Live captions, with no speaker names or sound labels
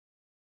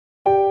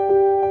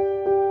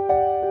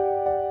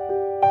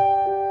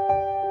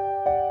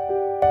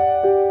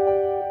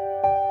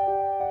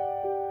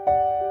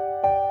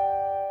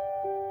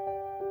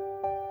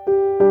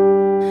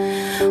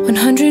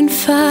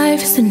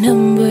105 is the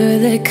number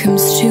that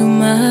comes to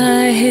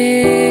my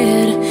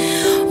head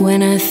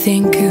when I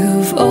think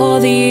of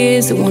all the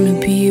years I wanna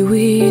be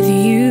with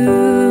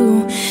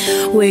you.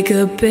 Wake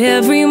up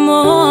every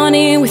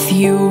morning with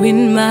you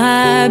in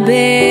my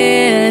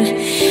bed.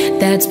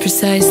 That's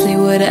precisely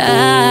what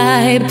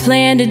I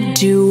plan to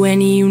do.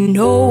 And you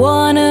know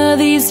one of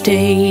these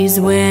days,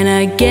 when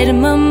I get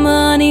my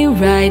money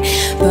right,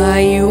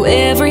 buy you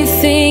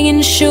everything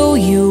and show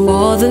you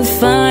all the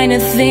finer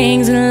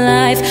things in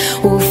life.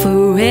 We'll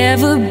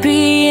forever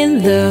be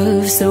in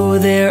love, so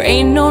there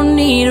ain't no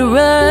need to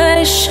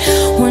rush.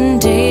 One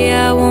day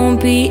I won't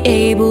be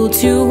able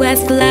to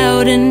ask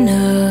loud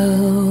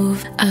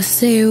enough. I'll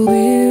say,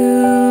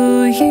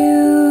 will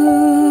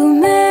you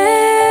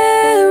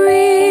marry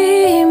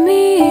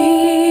me?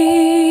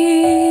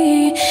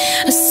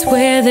 I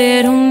swear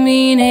that I'll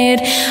mean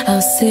it.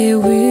 I'll say,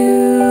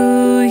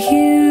 will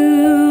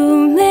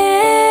you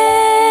marry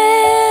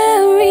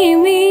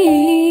me?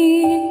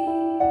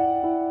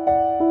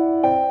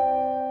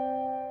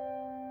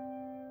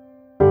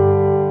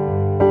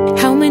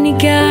 How many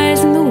guys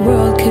in the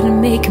world could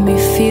make me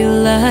feel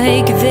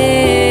like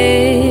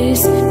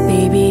this?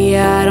 Maybe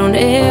I don't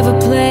ever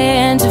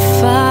plan to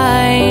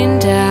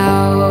find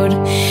out.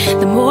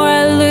 The more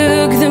I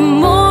look, the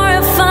more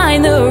I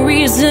find the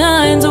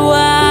reasons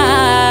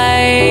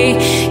why.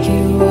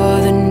 You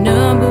are the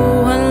number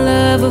one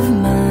love of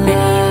my life.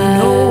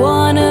 You know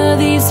one of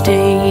these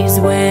days,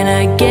 when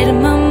I get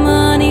my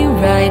money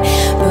right,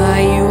 buy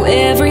you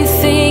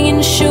everything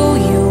and show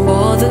you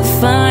all the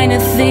finer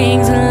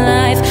things in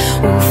life.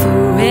 We'll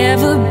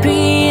forever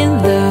be in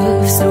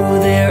love, so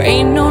there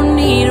ain't no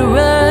need to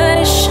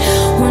rush.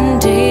 One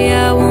day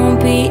I won't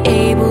be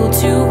able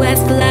to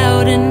ask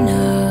loud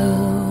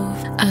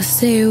enough. I'll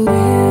say,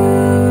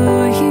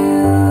 will you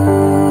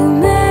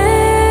marry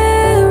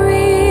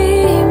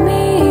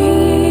me?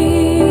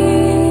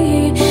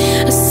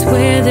 I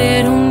swear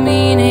that I'll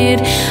mean it.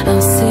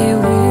 I'll say,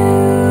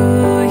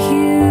 will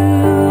you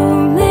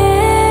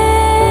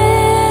marry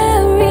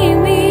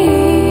me?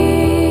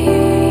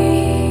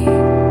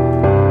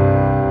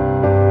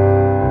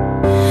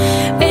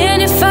 And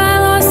if I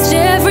lost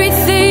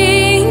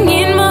everything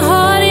in my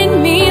heart, it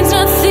means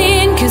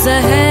nothing, 'cause I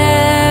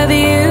have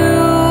you.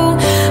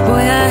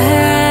 Boy, I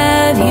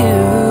have you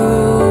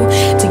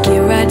to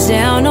get right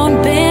down on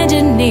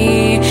bended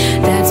knee.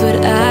 That's what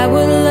I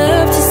would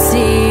love to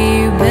see.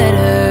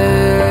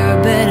 Better,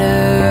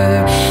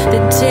 better,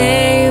 the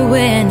day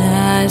when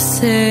I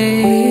say,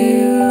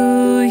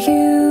 will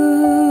you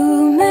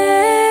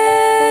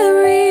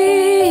marry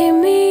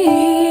me?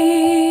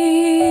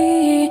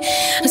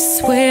 I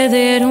swear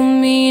that I'll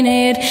mean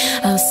it.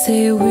 I'll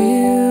say,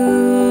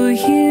 will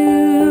you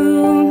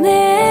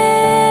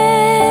marry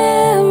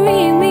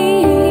me?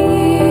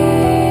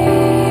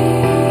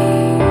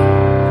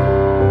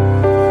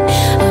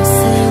 I'll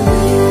say,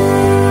 will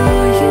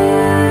you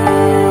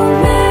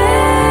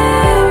marry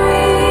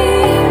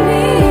me?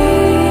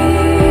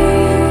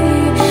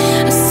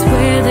 I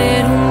swear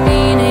that I'll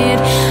mean it.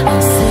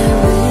 I'll say,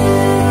 will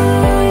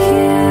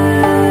you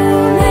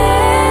marry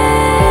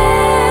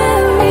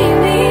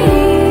me?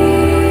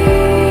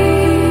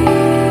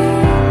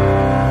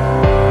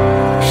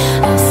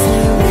 I'll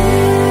say,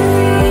 will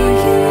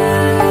you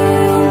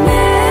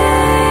marry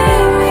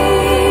me?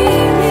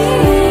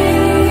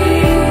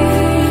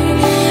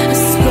 I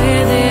swear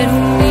that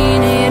I'll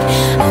mean it.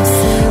 I'll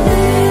say,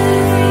 will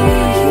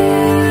you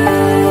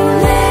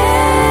marry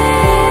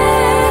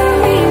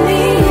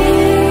me?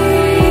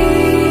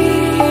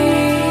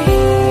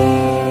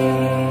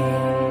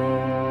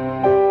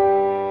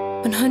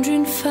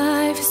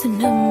 105 is the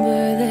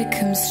number that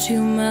comes to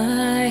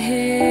my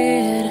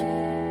head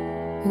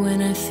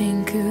when I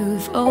think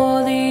of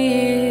all the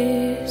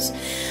years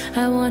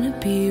I wanna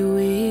be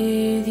with